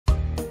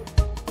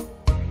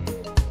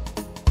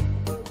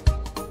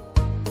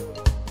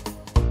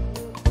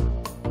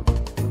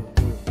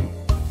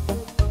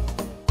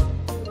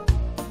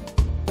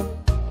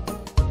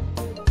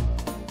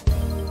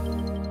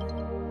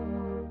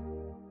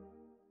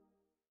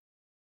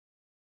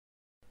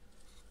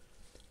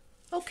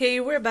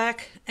Okay, we're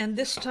back, and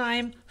this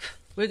time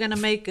we're gonna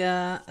make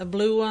a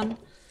blue one.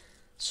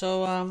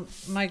 So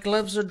my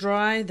gloves are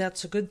dry,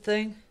 that's a good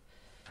thing.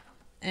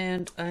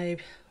 And I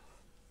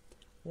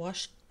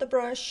washed the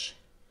brush.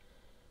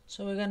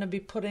 So we're gonna be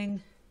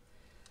putting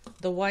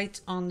the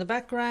white on the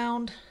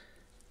background.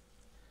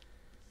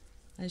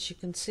 As you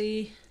can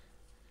see,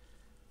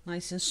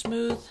 nice and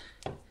smooth.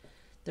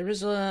 There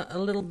is a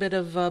little bit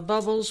of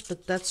bubbles,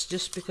 but that's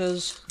just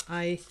because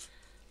I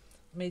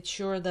made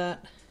sure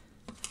that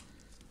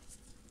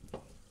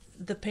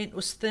the paint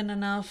was thin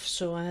enough,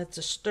 so I had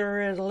to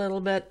stir it a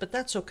little bit, but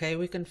that's okay,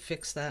 we can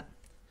fix that.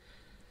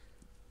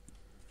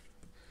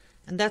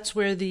 And that's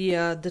where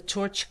the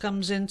torch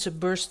comes in to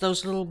burst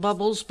those little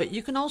bubbles, but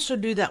you can also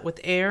do that with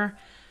air.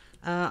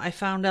 I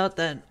found out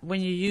that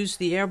when you use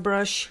the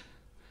airbrush,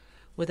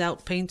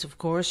 without paint of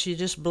course, you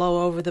just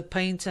blow over the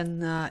paint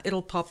and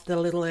it'll pop the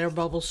little air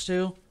bubbles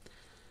too.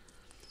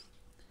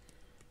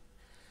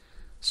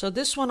 So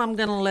this one I'm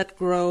gonna let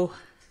grow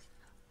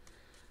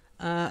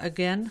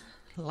again,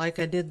 like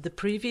I did the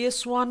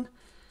previous one,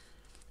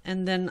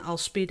 and then I'll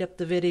speed up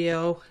the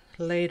video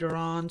later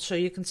on so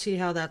you can see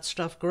how that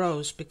stuff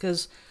grows,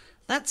 because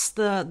that's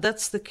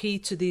the key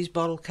to these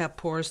bottle cap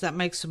pours. That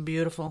makes them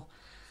beautiful,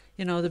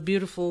 you know, the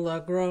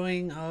beautiful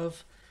growing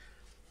of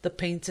the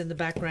paint in the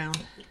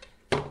background.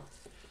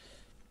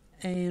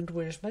 And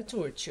where's my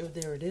torch? Oh,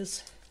 there it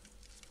is.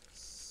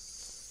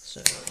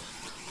 So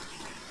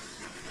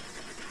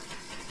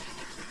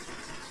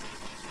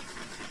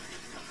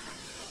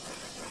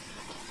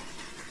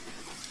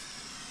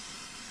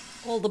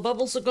all the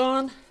bubbles are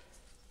gone.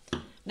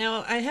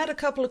 Now I had a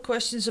couple of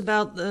questions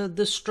about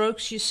the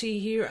strokes you see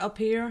here up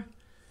here.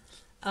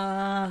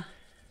 That'll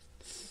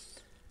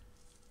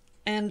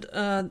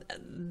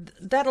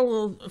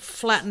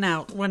flatten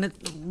out.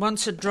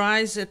 Once it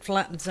dries, it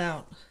flattens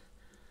out.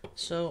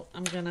 So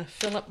I'm gonna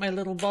fill up my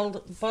little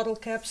bottle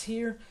caps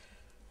here.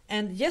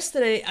 And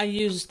yesterday I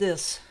used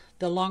this,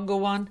 the longer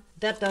one.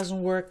 That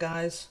doesn't work,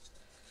 guys.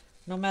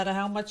 No matter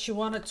how much you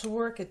want it to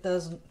work, it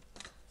doesn't.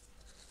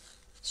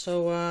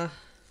 So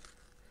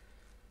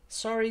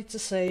sorry to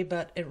say,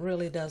 but it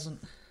really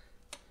doesn't.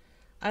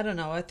 I don't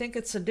know, I think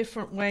it's a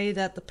different way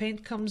that the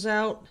paint comes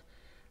out.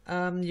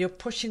 You're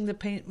pushing the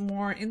paint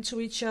more into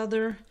each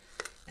other,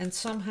 and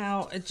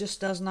somehow it just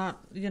does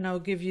not, you know,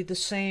 give you the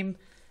same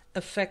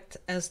effect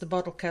as the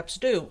bottle caps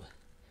do.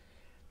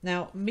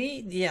 Now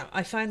yeah,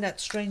 I find that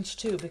strange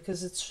too,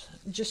 because it's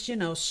just, you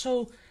know,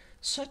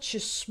 such a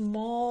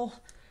small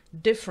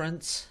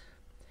difference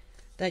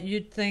that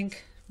you'd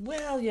think,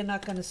 well, you're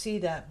not going to see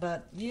that,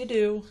 but you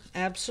do.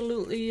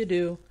 Absolutely you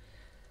do.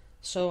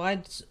 So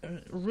I'd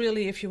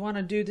really, if you want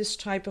to do this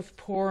type of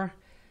pour,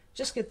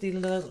 just get the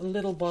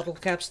little bottle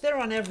caps. They're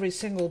on every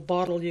single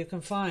bottle you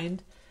can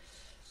find.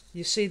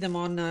 You see them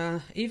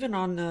on, even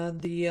on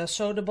the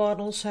soda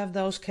bottles have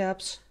those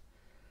caps.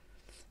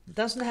 It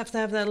doesn't have to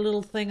have that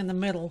little thing in the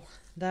middle.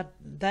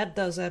 That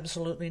does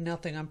absolutely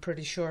nothing, I'm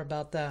pretty sure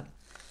about that.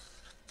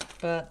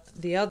 But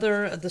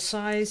the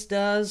size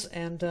does,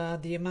 and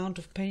the amount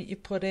of paint you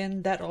put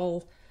in, that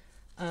all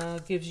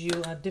gives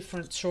you a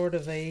different sort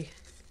of a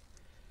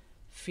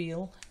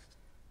feel.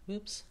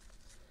 Whoops.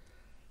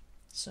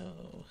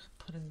 So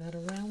putting that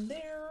around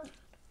there.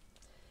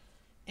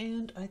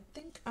 And I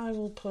think I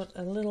will put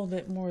a little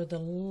bit more of the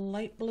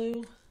light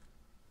blue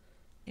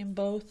in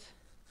both.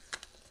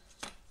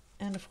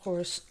 And of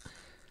course,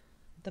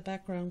 the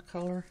background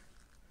color.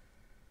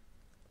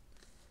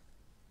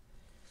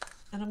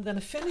 And I'm going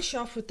to finish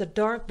off with the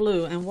dark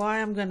blue. And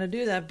why I'm going to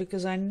do that,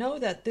 because I know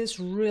that this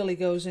really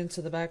goes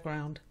into the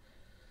background.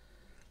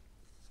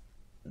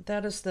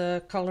 That is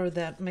the color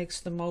that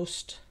makes the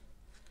most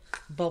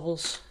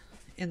bubbles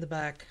in the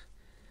back.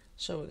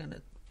 So we're going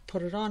to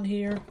put it on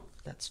here.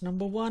 That's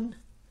number 1.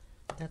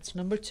 That's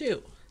number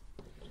 2.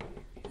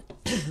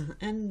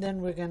 And then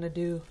we're going to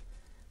do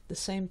the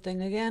same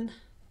thing again.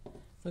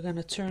 We're going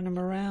to turn them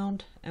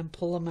around and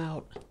pull them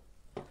out.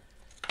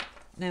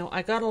 Now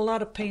I got a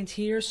lot of paint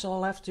here, so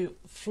I'll have to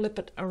flip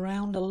it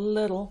around a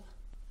little.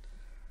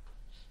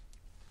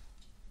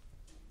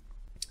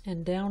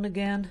 And down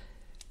again.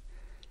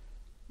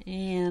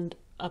 And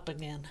up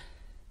again.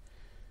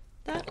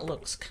 That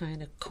looks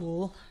kind of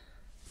cool.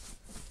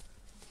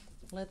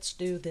 Let's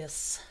do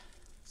this.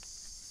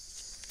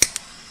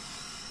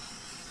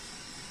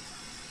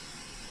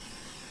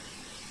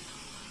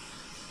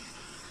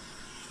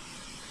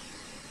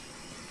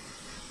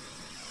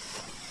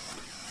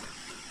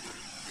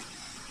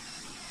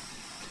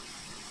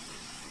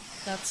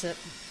 That's it.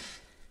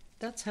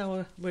 That's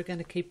how we're going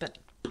to keep it.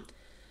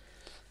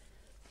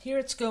 Here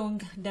it's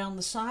going down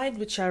the side,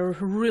 which I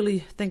really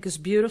think is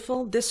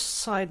beautiful. This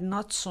side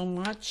not so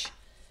much.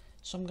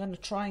 So I'm going to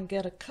try and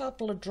get a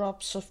couple of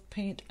drops of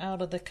paint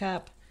out of the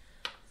cap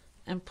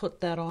and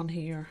put that on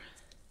here.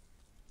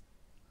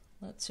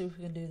 Let's see if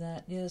we can do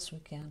that. Yes, we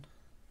can.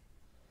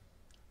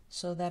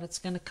 So that it's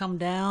going to come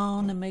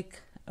down and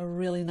make a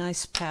really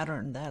nice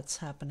pattern. That's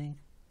happening.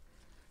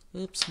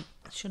 Oops,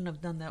 I shouldn't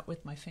have done that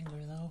with my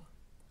finger though.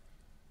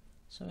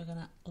 So we're going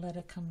to let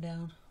it come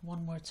down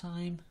one more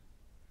time.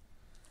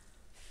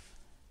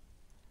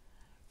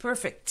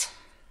 Perfect.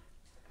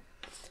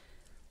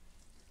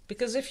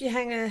 Because if you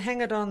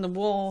hang it on the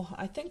wall,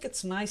 I think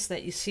it's nice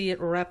that you see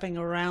it wrapping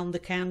around the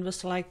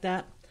canvas like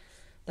that.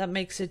 That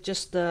makes it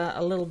just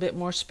a little bit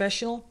more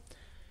special.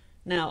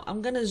 Now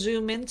I'm going to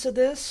zoom into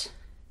this.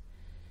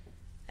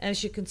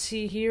 As you can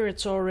see here,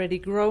 it's already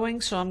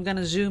growing, so I'm going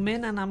to zoom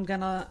in and I'm going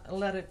to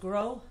let it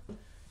grow.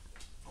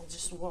 I'll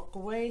just walk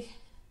away.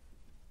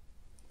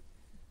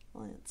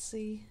 Let's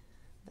see.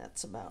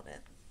 That's about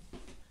it.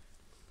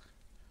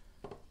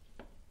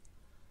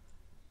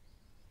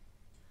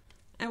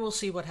 And we'll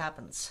see what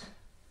happens.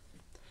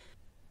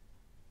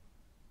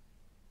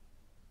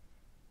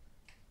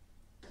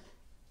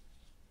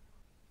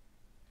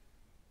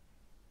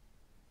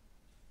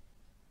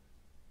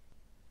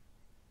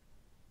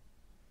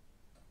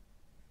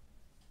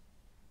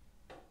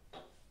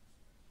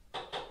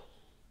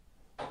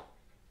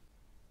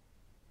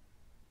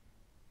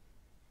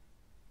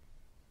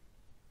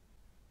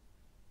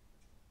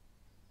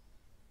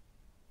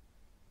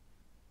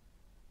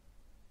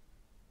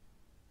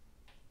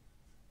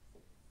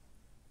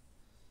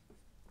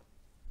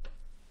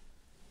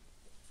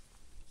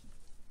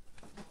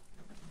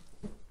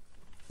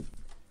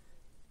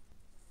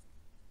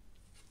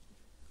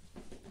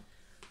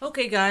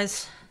 Okay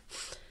guys,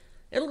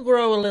 it'll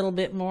grow a little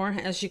bit more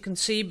as you can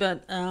see,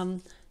 but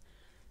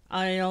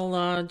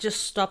I'll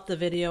just stop the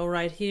video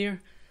right here.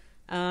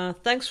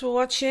 Thanks for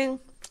watching.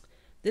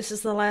 This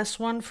is the last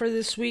one for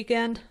this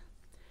weekend,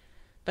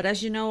 but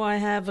as you know, I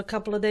have a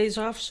couple of days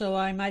off, so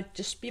I might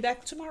just be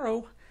back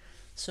tomorrow.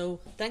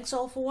 So thanks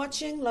all for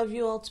watching. Love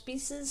you all to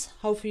pieces.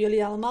 Hou voor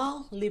jullie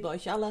allemaal. Liebe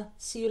euch alle.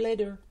 See you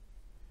later.